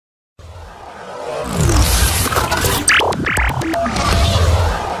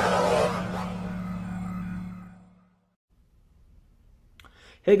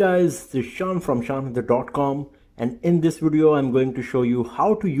Hey guys, this is Shan from shanhither.com, and in this video I'm going to show you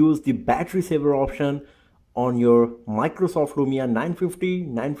how to use the battery saver option on your Microsoft Lumia 950,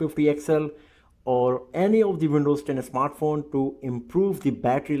 950 XL or any of the Windows 10 smartphone to improve the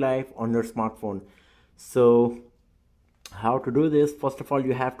battery life on your smartphone. So how to do this? First of all,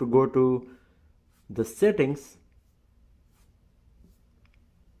 you have to go to the settings.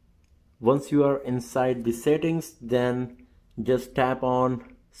 Once you are inside the settings, then just tap on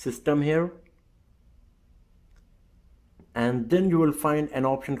system here, and then you will find an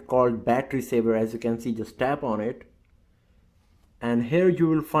option called battery saver. As you can see, just tap on it, and here you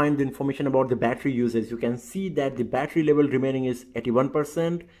will find the information about the battery usage. You can see that the battery level remaining is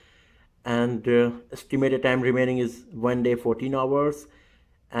 81% and estimated time remaining is 1 day 14 hours.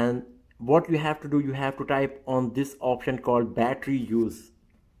 And what you have to do, you have to type on this option called battery use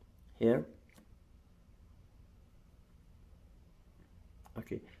here.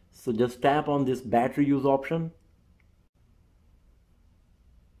 Okay, so just tap on this battery use option,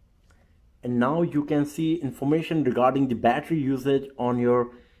 and now you can see information regarding the battery usage on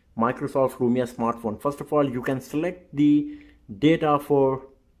your Microsoft Lumia smartphone. First of all, you can select the data for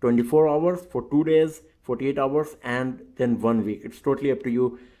 24 hours, for 2 days, 48 hours, and then 1 week. It's totally up to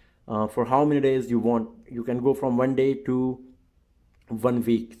you for how many days you want. You can go from 1 day to 1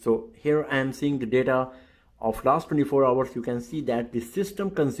 week. So here I am seeing the data of last 24 hours. You can see that the system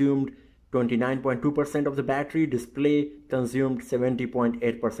consumed 29.2% of the battery, display consumed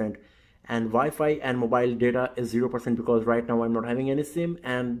 70.8%, and Wi-Fi and mobile data is 0% because right now I'm not having any SIM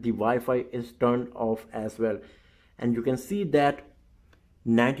and the Wi-Fi is turned off as well. And you can see that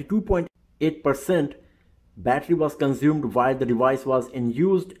 92.8% battery was consumed while the device was in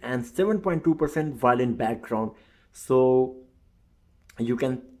use and 7.2% while in background. So you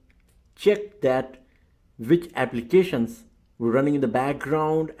can check that which applications were running in the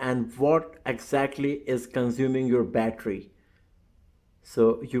background and what exactly is consuming your battery.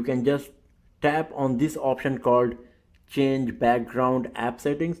 So you can just tap on this option called change background app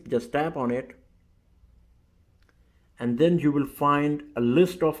settings. Just tap on it, and then you will find a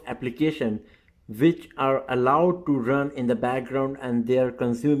list of applications which are allowed to run in the background, and they are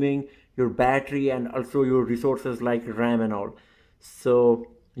consuming your battery and also your resources like RAM and all. So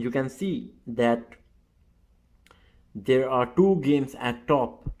you can see that there are 2 games at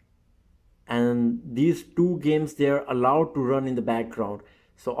top, and these 2 games, they are allowed to run in the background.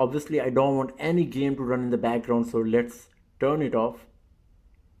 So obviously I don't want any game to run in the background, so let's turn it off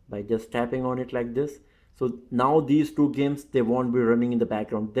by just tapping on it like this. So now these 2 games, they won't be running in the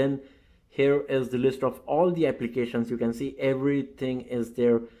background. Then here is the list of all the applications. You can see everything is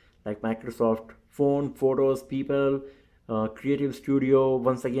there, like Microsoft Phone, Photos, People, Creative Studio.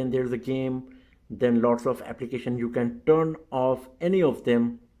 Once again, there's a game, then lots of applications. You can turn off any of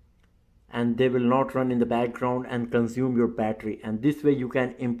them and they will not run in the background and consume your battery, and this way you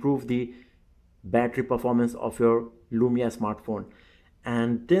can improve the battery performance of your Lumia smartphone.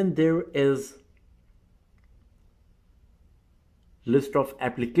 And then there is list of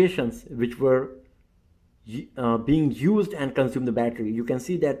applications which were being used and consume the battery. You can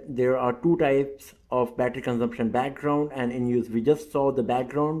see that there are 2 types of battery consumption: background and in use. We just saw the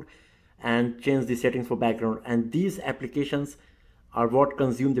background and changed the settings for background, and these applications are what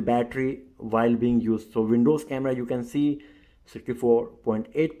consume the battery while being used. So Windows camera, you can see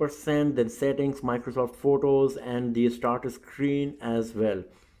 64.8%, then settings, Microsoft Photos, and the start screen as well.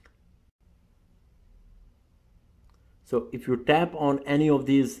 So if you tap on any of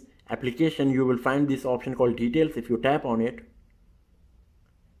these applications, you will find this option called details. If you tap on it,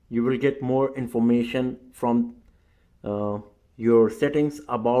 you will get more information from your settings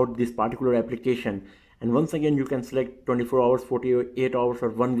about this particular application. And once again, you can select 24 hours, 48 hours, or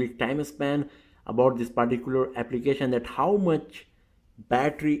 1 week time span about this particular application, that how much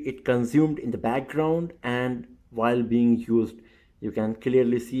battery it consumed in the background and while being used. You can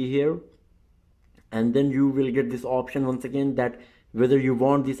clearly see here. And then you will get this option once again, that whether you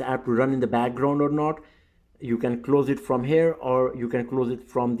want this app to run in the background or not. You can close it from here, or you can close it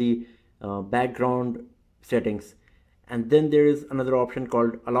from the background settings. And then there is another option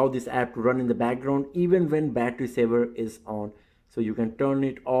called allow this app to run in the background even when battery saver is on. So you can turn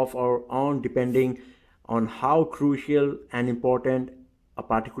it off or on depending on how crucial and important a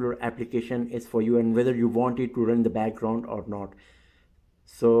particular application is for you and whether you want it to run in the background or not.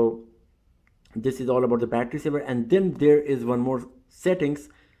 So this is all about the battery saver. And then there is one more settings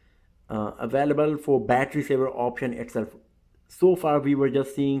available for battery saver option itself. So far we were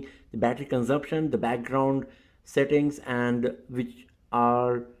just seeing the battery consumption, the background settings, and which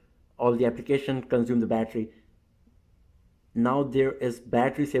are all the applications consume the battery. now there is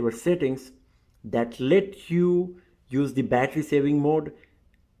battery saver settings that let you use the battery saving mode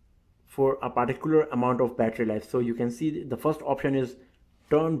for a particular amount of battery life. So you can see the first option is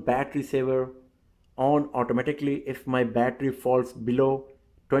turn battery saver on automatically if my battery falls below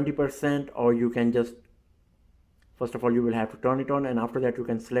 20%, or you can just, first of all, you will have to turn it on, and after that you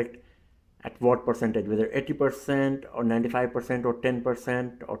can select at what percentage, whether 80% or 95% or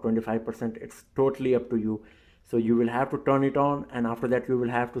 10% or 25%. It's totally up to you. So you will have to turn it on, and after that you will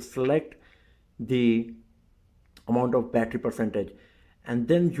have to select the amount of battery percentage, and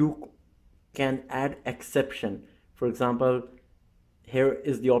then you can add exception. For example, here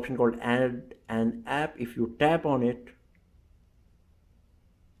is the option called add an app. If you tap on it,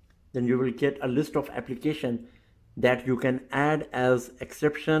 then you will get a list of applications that you can add as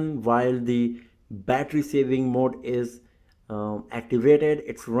exception while the battery saving mode is activated,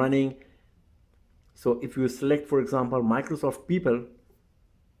 it's running. So if you select, for example, Microsoft People,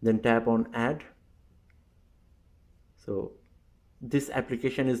 then tap on add. So this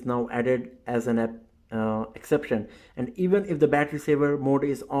application is now added as an exception, and even if the battery saver mode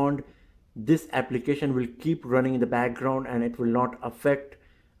is on, this application will keep running in the background and it will not affect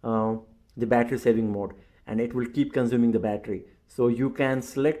the battery saving mode, and it will keep consuming the battery. So you can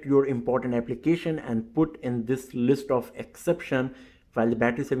select your important application and put in this list of exception while the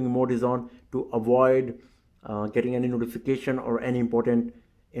battery saving mode is on, to avoid getting any notification or any important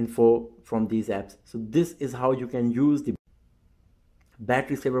info from these apps. So this is how you can use the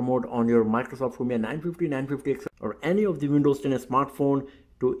battery saver mode on your Microsoft Lumia 950, 950 XL or any of the Windows 10 smartphone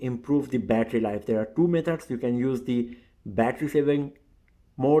to improve the battery life. There are two methods. You can use the battery saving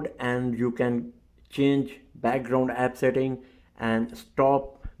mode, and you can change background app setting and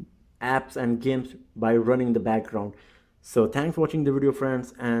stop apps and games by running the background. So thanks for watching the video,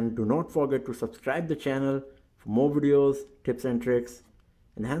 friends, and do not forget to subscribe the channel for more videos, tips and tricks,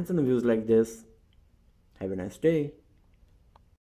 and hands-on reviews like this. Have a nice day.